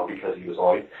 Because he was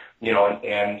always,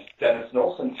 and Dennis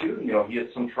Nilsen too. He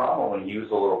had some trauma when he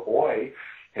was a little boy.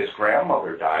 His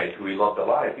grandmother died, who he loved a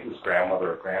lot. I think his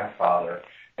grandmother or grandfather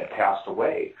had passed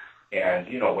away. And,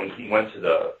 when he went to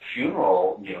the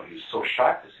funeral, he was so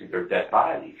shocked to see their dead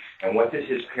body. And what did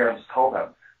his parents tell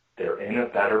them? They're in a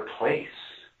better place.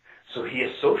 So he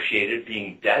associated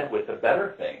being dead with a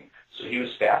better thing. So he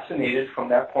was fascinated from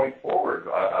that point forward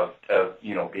of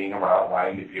being around,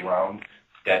 wanting to be around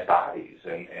dead bodies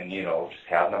and just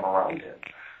having them around him.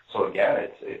 So again,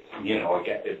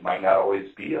 it might not always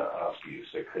be an abuse.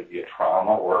 It could be a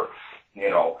trauma or,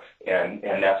 and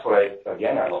that's what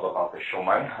I love about the show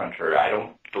Mindhunter. I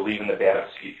don't believe in the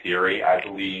fantasy theory. I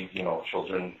believe,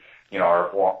 children, are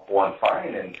born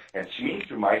fine. And to me,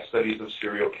 through my studies of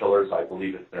serial killers, I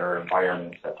believe it's their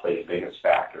environments that play the biggest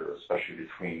factor, especially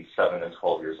between 7 and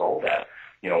 12 years old, that,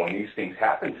 when these things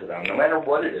happen to them, no matter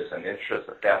what it is, an interest,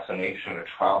 a fascination, a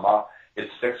trauma, it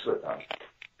sticks with them.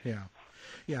 Yeah.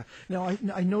 Yeah. Now,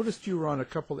 I noticed you were on a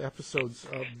couple episodes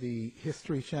of the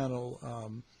History Channel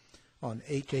on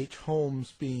H.H.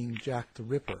 Holmes being Jack the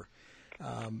Ripper.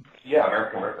 Yeah,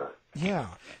 American Ripper. Yeah.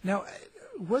 Now,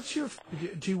 what's your?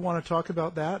 Do you want to talk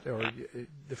about that, or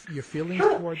your feelings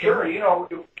toward that? Sure.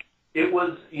 It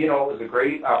was a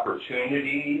great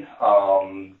opportunity.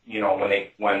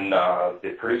 When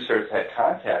the producers had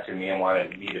contacted me and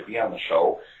wanted me to be on the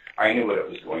show, I knew what it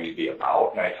was going to be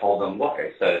about, and I told them, look,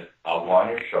 I said, I'll go on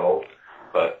your show,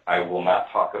 but I will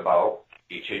not talk about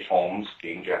H.H. Holmes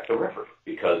being Jack the Ripper,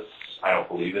 because I don't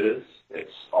believe it is.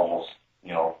 It's almost,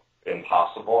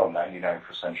 impossible. I'm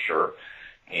 99% sure.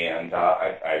 And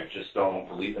I just don't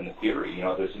believe in the theory.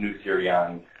 There's a new theory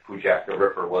on who Jack the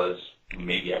Ripper was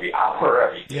maybe every hour,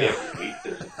 every day, every week.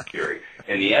 This is the theory.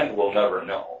 In the end, we'll never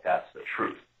know. That's the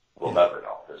truth. We'll never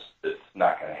know. It's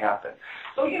not going to happen.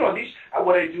 So,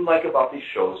 what I do like about these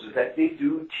shows is that they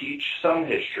do teach some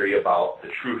history about the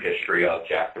true history of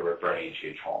Jack the Ripper and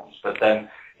H.H. Holmes. But then,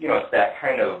 it's that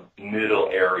kind of middle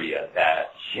area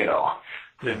that,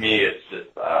 to me, it's just,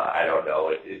 I don't know,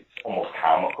 it's almost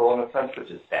comical in a sense, which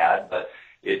is sad, but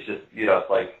it's just, it's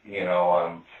like,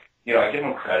 I give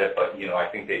them credit, but, I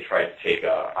think they tried to take an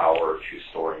hour or two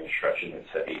story and stretch it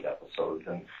into 8 episodes.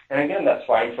 And again, that's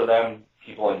fine for them.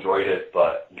 People enjoyed it,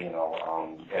 but,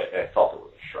 I felt it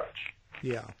was a stretch.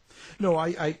 Yeah. No,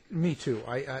 me too.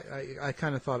 I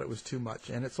kind of thought it was too much.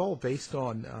 And it's all based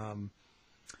on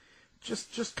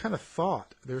just kind of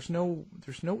thought. There's no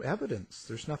evidence.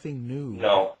 There's nothing new.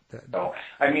 No.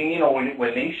 I mean,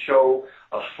 when they show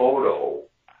a photo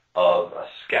of a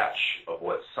sketch of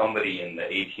what somebody in the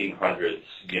 1800s,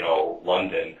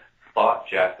 London, thought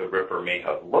Jack the Ripper may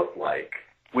have looked like,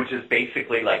 which is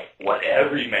basically like what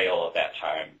every male of that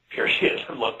time period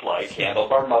looked like,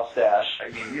 handlebar mustache. I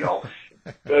mean,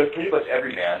 pretty much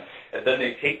every man. And then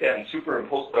they take that and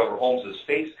superimpose it over Holmes's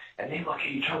face, and they look at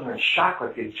each other in shock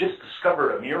like they've just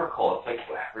discovered a miracle. It's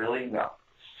like, really? No.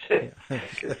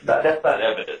 That's not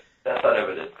evidence. That's not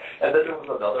evidence. And then there was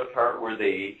another part where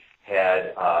they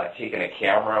had taken a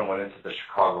camera and went into the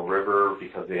Chicago River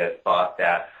because they had thought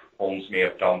that Holmes may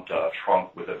have dumped a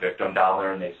trunk with a victim down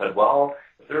there, and they said, well,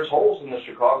 if there's holes in the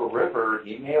Chicago River,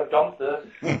 he may have dumped the,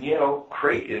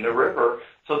 crate in the river.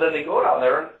 So then they go down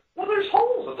there and, well, there's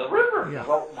holes in the river. Yeah.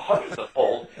 Well, hundreds of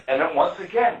holes. And then once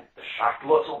again, the shocked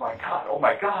looks, oh my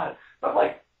God. I'm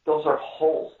like, those are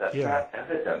holes. That's not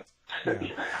evidence.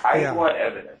 Yeah. I want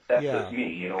evidence. That's just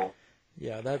me,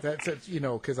 Yeah, that's it,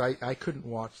 because I couldn't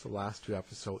watch the last 2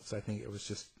 episodes. I think it was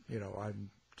just, I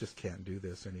just can't do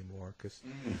this anymore because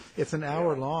it's an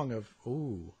hour long of,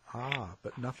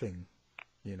 but nothing,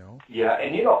 Yeah,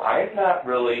 and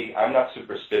I'm not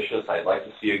superstitious. I'd like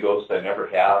to see a ghost. I never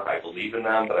have. I believe in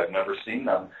them, but I've never seen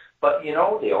them. But, they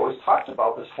always talked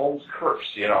about this Holmes curse,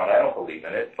 and I don't believe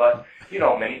in it. But,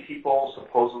 many people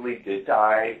supposedly did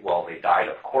die. Well, they died,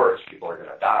 of course. People are going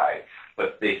to die.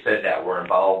 But they said that were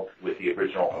involved with the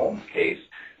original Holmes case.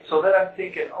 So then I'm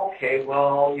thinking, okay,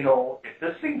 well, if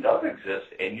this thing does exist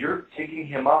and you're digging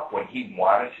him up when he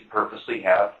wanted to purposely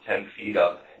have 10 feet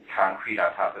of concrete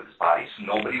on top of his body so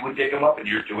nobody would dig him up and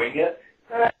you're doing it,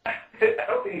 I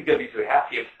don't think he's going to be too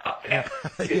happy about that.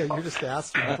 Yeah, you're just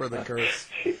asking for the curse.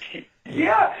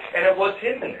 Yeah, and it was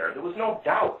him in there. There was no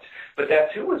doubt. But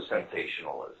that, too, was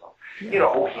sensationalism.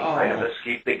 Yeah. He might have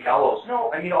escaped the gallows.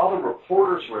 No, I mean, all the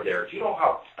reporters were there. Do you know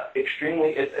how extremely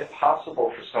it's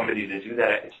impossible for somebody to do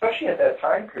that, especially at that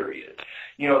time period?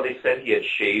 They said he had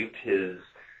shaved his,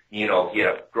 he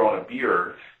had grown a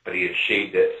beard, but he had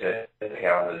shaved it to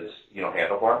have his,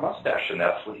 handlebar mustache, and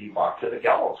that's what he walked to the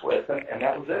gallows with, and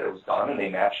that was it. It was done, and they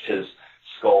matched his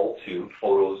skull to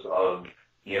photos of,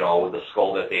 the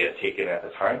skull that they had taken at the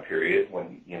time period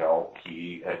when,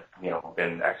 he had,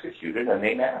 been executed, and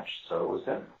they matched, so it was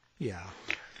him. Yeah.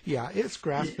 Yeah, it's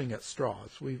grasping at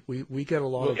straws. We get a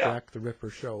lot of Jack the Ripper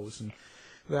shows, and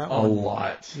that one... A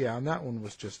lot. Yeah, and that one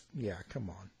was just, come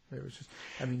on. It was just,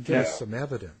 give us some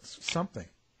evidence, something.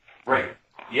 Right.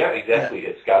 Yeah, exactly.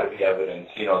 It's got to be evidence.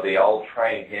 They all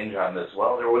try and hinge on this.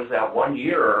 Well, there was that one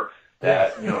year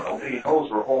that, nobody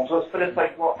knows where Holmes was. But it's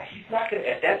like, well, he's not going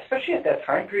to, especially at that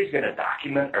time period, he's going to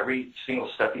document every single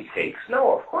step he takes.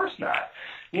 No, of course not.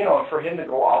 And for him to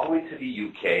go all the way to the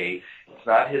UK, it's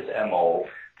not his MO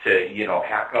to,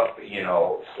 hack up,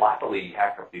 sloppily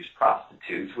hack up these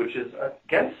prostitutes, which is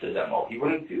against his MO. He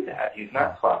wouldn't do that. He's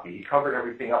not sloppy. He covered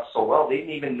everything up so well. They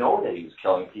didn't even know that he was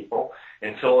killing people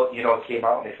until, it came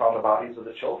out and they found the bodies of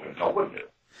the children. No one knew.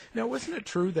 Now, wasn't it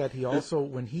true that he also,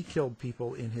 when he killed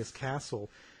people in his castle,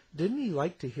 didn't he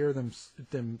like to hear them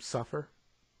suffer?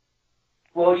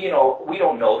 Well, we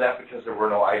don't know that because there were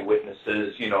no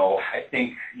eyewitnesses. I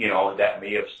think, that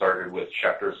may have started with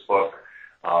Schechter's book,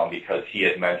 because he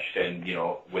had mentioned,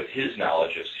 with his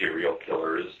knowledge of serial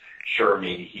killers, sure,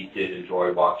 maybe he did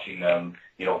enjoy watching them,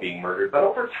 being murdered. But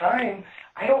over time,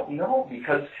 I don't know,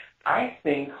 because I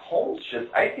think Holmes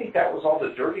I think that was all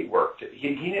the dirty work.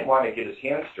 He didn't want to get his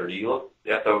hands dirty. You look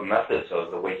at the methods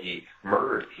of the way he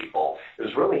murdered people. It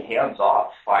was really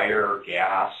hands-off, fire,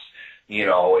 gas.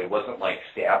 It wasn't like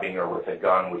stabbing or with a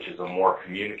gun, which is a more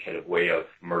communicative way of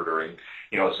murdering.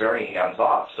 It's very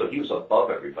hands-off. So he was above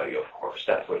everybody, of course.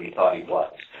 That's what he thought he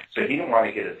was. So he didn't want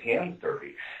to get his hands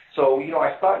dirty. So,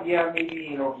 I thought, yeah, maybe,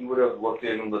 he would have looked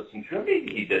in and listened to him.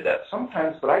 Maybe he did that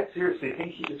sometimes, but I seriously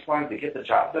think he just wanted to get the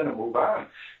job done and move on,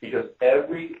 because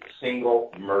every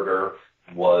single murder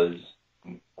was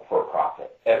for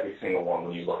profit. Every single one,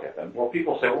 when you look at them. Well,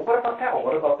 people say, well, what about that one?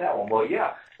 What about that one? Well,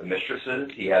 yeah, the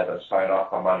mistresses, he had them sign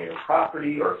off on money or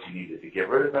property, or if he needed to get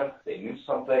rid of them, they knew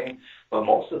something. But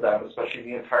most of them, especially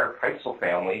the entire Keitzel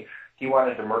family, he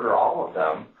wanted to murder all of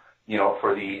them,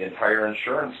 for the entire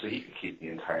insurance, so he could keep the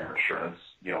entire insurance,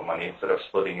 money, instead of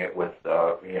splitting it with,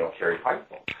 Carrie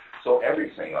Keitzel. So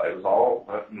every single, it was all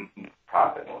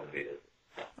profit motivated.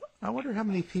 I wonder how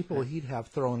many people he'd have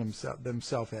thrown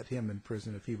themselves at him in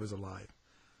prison if he was alive.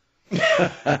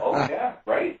 Oh, yeah,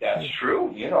 right. That's true.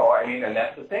 And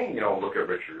that's the thing. Look at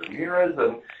Richard Ramirez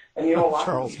and a lot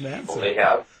Charles of these Manson. people, they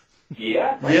have,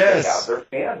 right, Yes. they have their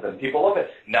fans, and people love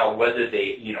it. Now, whether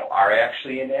they, are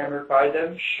actually enamored by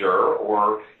them, sure,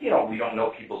 or, we don't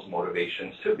know people's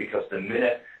motivations, too, because the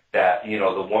minute that,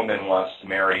 the woman wants to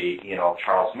marry,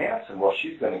 Charles Manson, well,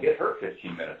 she's going to get her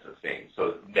 15 minutes of fame,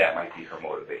 so that might be her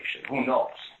motivation. Who knows?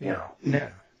 Yeah.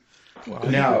 Well,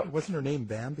 Now, wasn't her name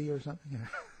Bambi or something?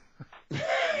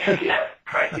 Yeah,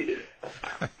 right.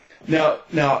 Now,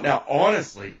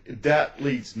 honestly, that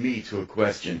leads me to a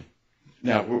question.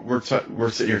 Now, we're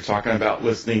sitting here talking about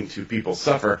listening to people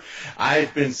suffer.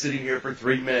 I've been sitting here for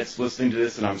 3 minutes listening to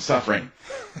this, and I'm suffering.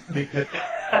 Because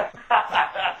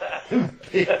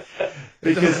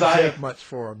I have much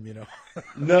for him,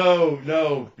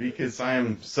 No, because I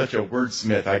am such a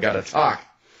wordsmith. I got to talk.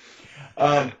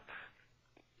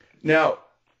 Now,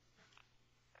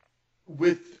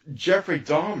 with Jeffrey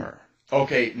Dahmer,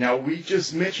 okay, now we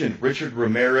just mentioned Richard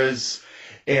Ramirez,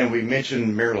 and we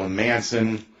mentioned Marilyn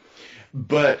Manson,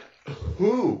 but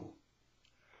who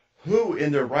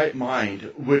in their right mind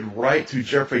would write to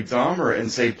Jeffrey Dahmer and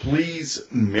say, please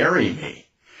marry me?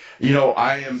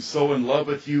 I am so in love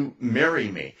with you, marry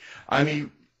me. I mean,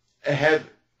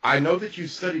 I know that you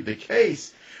studied the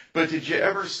case, but did you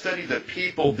ever study the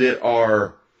people that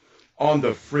are on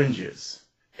the fringes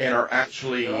and are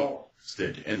actually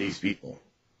interested in these people?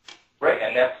 Right,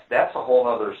 and that's a whole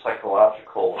other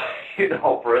psychological,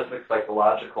 forensic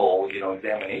psychological,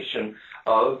 examination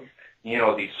of,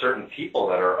 these certain people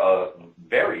that are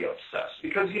very obsessed.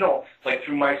 Because, like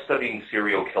through my studying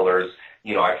serial killers,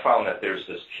 I found that there's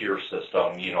this tier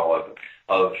system,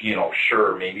 of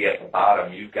sure, maybe at the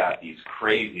bottom you've got these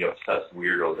crazy obsessed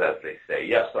weirdos, as they say.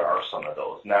 Yes, there are some of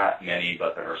those. Not many,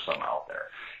 but there are some out there.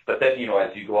 But then,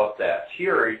 as you go up that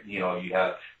tier, you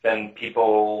have then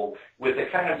people with a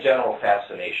kind of general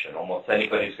fascination. Almost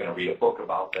anybody's going to read a book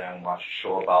about them, watch a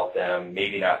show about them,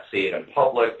 maybe not say it in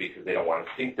public because they don't want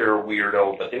to think they're a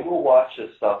weirdo, but they will watch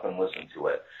this stuff and listen to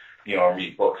it, and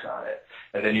read books on it.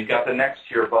 And then you've got the next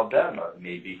tier above them,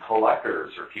 maybe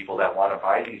collectors or people that want to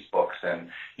buy these books and,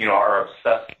 are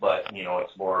obsessed, but,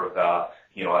 it's more of a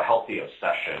healthy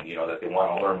obsession, that they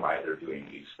want to learn why they're doing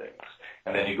these things.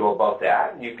 And then you go above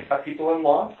that, and you've got people in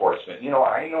law enforcement.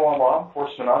 I know a law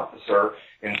enforcement officer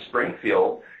in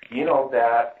Springfield,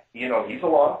 that, he's a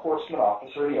law enforcement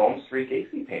officer, and he owns 3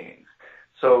 Casey paintings.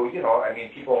 So,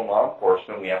 people in law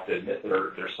enforcement, we have to admit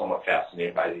they're somewhat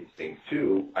fascinated by these things,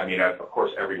 too. Of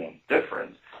course, everyone's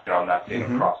different. I'm not saying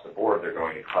across the board they're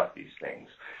going to collect these things.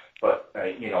 But,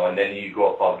 and then you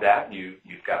go above that, and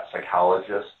you've got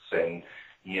psychologists and,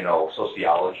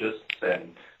 sociologists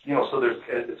and, so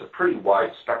it's a pretty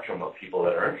wide spectrum of people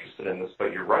that are interested in this,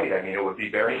 but you're right. It would be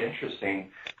very interesting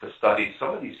to study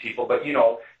some of these people, but,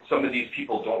 some of these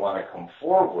people don't want to come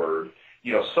forward.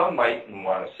 Some might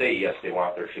want to say, yes, they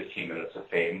want their 15 minutes of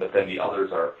fame, but then the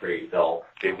others are afraid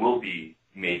they will be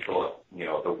made to look, the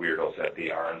weirdos that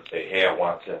they are and say, hey, I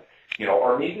want to,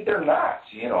 or maybe they're not,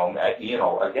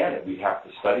 again, we have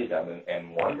to study them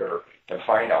and wonder and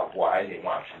find out why they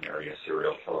want to marry a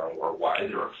serial killer or why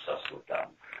they're obsessed with them.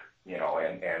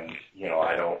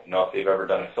 I don't know if they've ever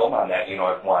done a film on that.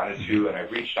 I've wanted to, and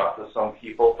I've reached out to some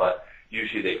people, but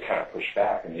usually they kind of push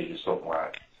back and they just don't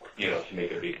want, to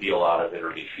make a big deal out of it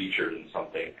or be featured in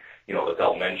something, that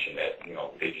they'll mention it.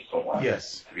 They just don't want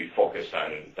to be focused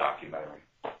on a documentary.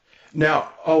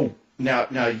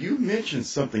 Now you mentioned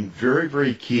something very,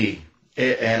 very key,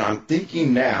 and I'm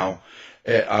thinking now,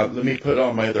 let me put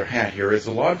on my other hat here as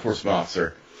a law enforcement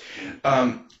officer.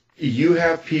 You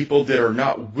have people that are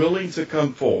not willing to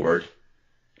come forward,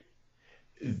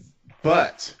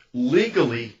 but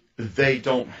legally they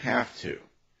don't have to.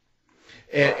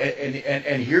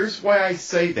 And here's why I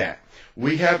say that.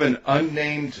 We have an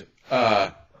unnamed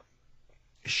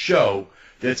show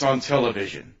that's on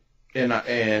television,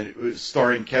 and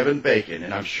starring Kevin Bacon,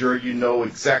 and I'm sure you know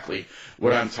exactly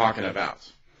what I'm talking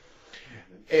about.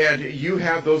 And you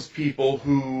have those people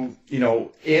who,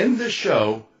 in the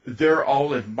show, they're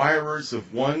all admirers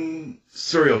of one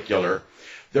serial killer.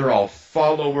 They're all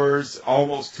followers,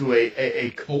 almost to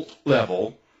a cult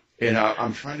level. And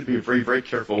I'm trying to be very, very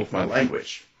careful with my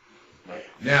language.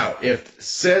 Now, if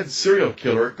said serial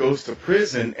killer goes to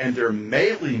prison and they're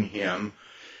mailing him,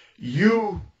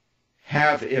 you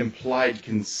have implied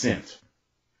consent.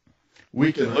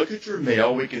 We can look at your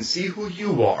mail, we can see who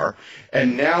you are,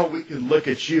 and now we can look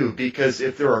at you, because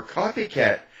if there are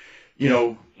copycat,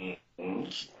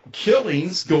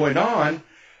 killings going on,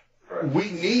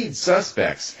 we need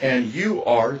suspects, and you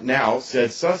are now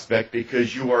said suspect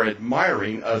because you are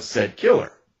admiring of said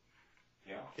killer.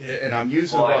 Yeah. And I'm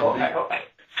using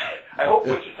I hope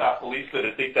Wichita police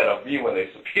didn't think that of me when they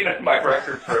subpoenaed my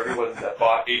records for everyone that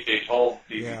bought H.H. Holmes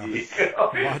DVD.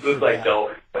 Yeah. It was like, no,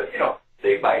 but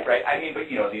they might, right? I mean, but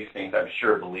these things, I'm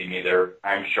sure, believe me,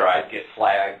 I'm sure I'd get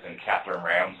flags, and Catherine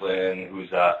Ramslin,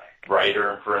 who's a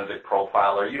writer and forensic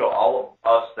profiler, all of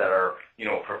us that are,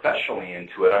 professionally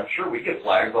into it, I'm sure we get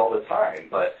flags all the time,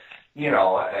 but,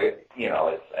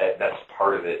 that's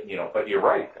part of it, but you're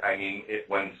right. I mean,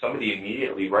 when somebody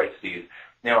immediately writes these,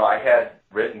 I had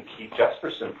written Keith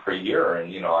Jesperson for a year,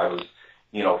 and, I was,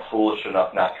 foolish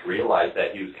enough not to realize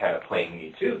that he was kind of playing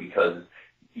me too, because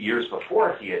years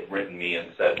before he had written me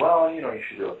and said, well, you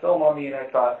should do a film on me, and I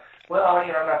thought, well, I'm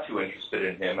not too interested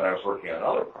in him, and I was working on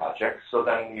other projects. So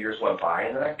then years went by,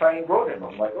 and then I finally wrote him.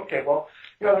 I'm like, okay, well,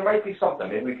 there might be something.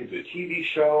 Maybe we could do a TV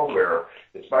show where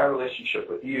it's my relationship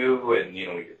with you, and,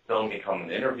 we could film me, come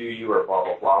and interview you, or blah,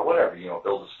 blah, blah, whatever,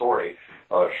 build a story,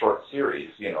 a short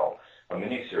series, a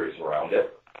mini-series around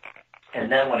it. And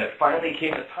then when it finally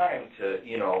came to time to,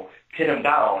 pin him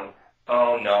down,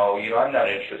 oh, no, I'm not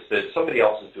interested. Somebody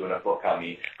else is doing a book on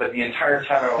me. But the entire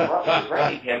time I was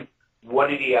writing him, what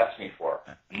did he ask me for?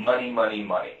 Money, money,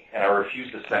 money. And I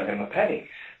refused to send him a penny.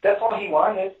 That's all he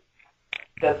wanted.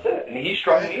 That's it. And he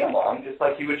strung me along just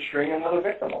like he would string another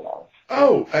victim along.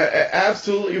 Oh,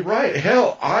 absolutely right.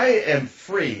 Hell, I am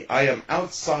free. I am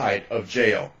outside of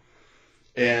jail.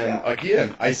 And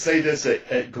again, I say this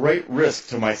at great risk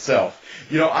to myself.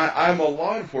 I'm a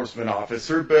law enforcement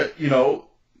officer, but,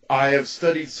 I have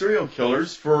studied serial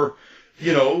killers for,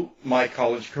 my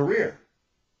college career.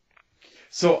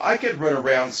 So I could run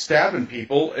around stabbing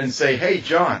people and say, hey,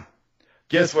 John,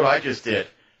 guess what I just did?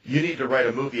 You need to write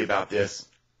a movie about this.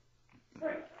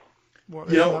 Well,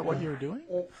 is that what you're doing?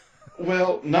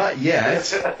 Well, not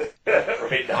yet.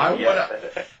 We're talking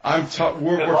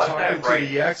to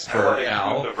the expert,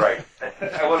 Al.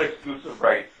 I want exclusive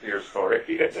rights to your story.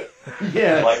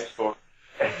 Yes. Life story.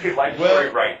 Story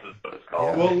rights is what it's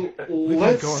called. Well,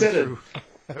 let's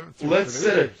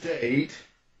set a date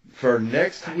for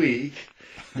next week.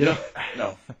 No.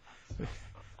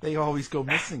 They always go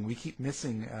missing. We keep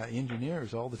missing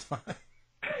engineers all the time.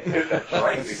 That's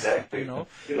right, exactly.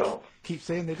 Keep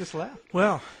saying they just left.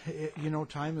 Well,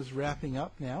 time is wrapping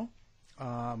up now.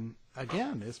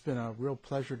 Again, it's been a real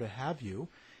pleasure to have you.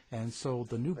 And so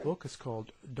the new book is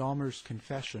called Dahmer's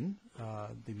Confession,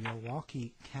 The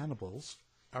Milwaukee Cannibals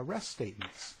Arrest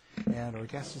Statements. And our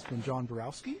guest has been John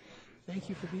Borowski. Thank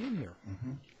you for being here.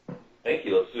 Mm-hmm. Thank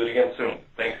you. Let's do it again soon.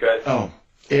 Thanks, guys. Oh,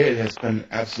 it has been an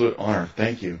absolute honor.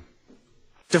 Thank you.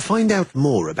 To find out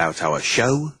more about our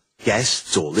show,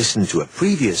 guests, or listen to a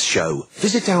previous show,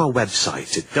 visit our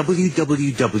website at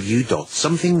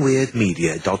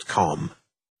www.somethingweirdmedia.com.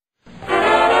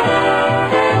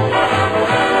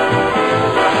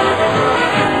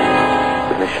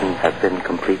 The mission has been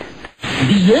completed.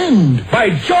 The end!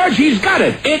 By George, he's got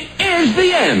it! It is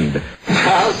the end!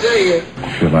 I'll say it.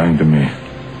 If you're lying to me,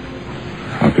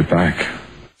 I'll be back.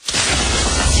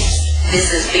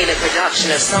 This has been a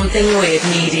production of Something Weird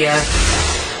Media.